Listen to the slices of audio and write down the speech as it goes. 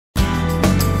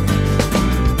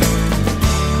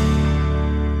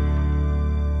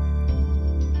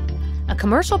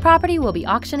commercial property will be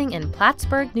auctioning in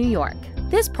Plattsburgh, New York.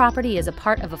 This property is a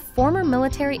part of a former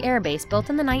military airbase built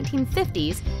in the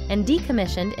 1950s and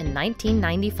decommissioned in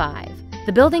 1995.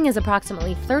 The building is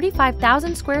approximately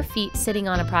 35,000 square feet, sitting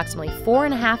on approximately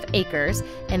 4.5 acres,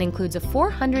 and includes a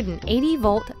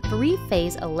 480-volt,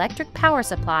 3-phase electric power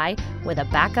supply with a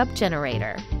backup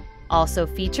generator. Also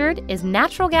featured is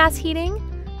natural gas heating,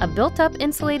 a built-up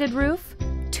insulated roof,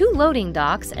 2 loading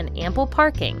docks, and ample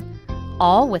parking,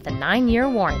 all with a 9-year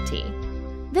warranty.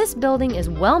 This building is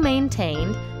well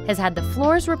maintained, has had the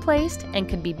floors replaced, and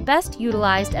could be best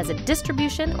utilized as a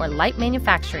distribution or light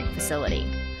manufacturing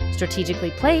facility.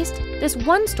 Strategically placed, this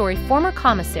 1-story former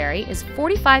commissary is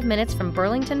 45 minutes from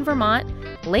Burlington, Vermont,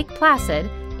 Lake Placid,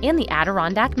 and the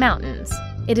Adirondack Mountains.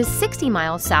 It is 60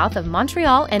 miles south of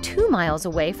Montreal and 2 miles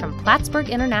away from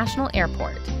Plattsburgh International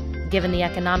Airport. Given the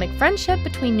economic friendship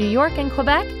between New York and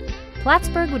Quebec,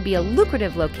 Plattsburgh would be a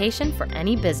lucrative location for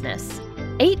any business.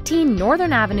 18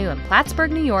 Northern Avenue in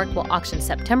Plattsburgh, New York will auction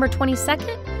September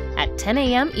 22nd at 10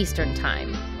 a.m. Eastern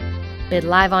Time. Bid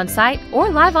live on site or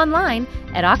live online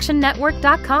at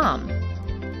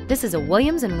auctionnetwork.com. This is a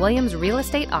Williams & Williams real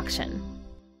estate auction.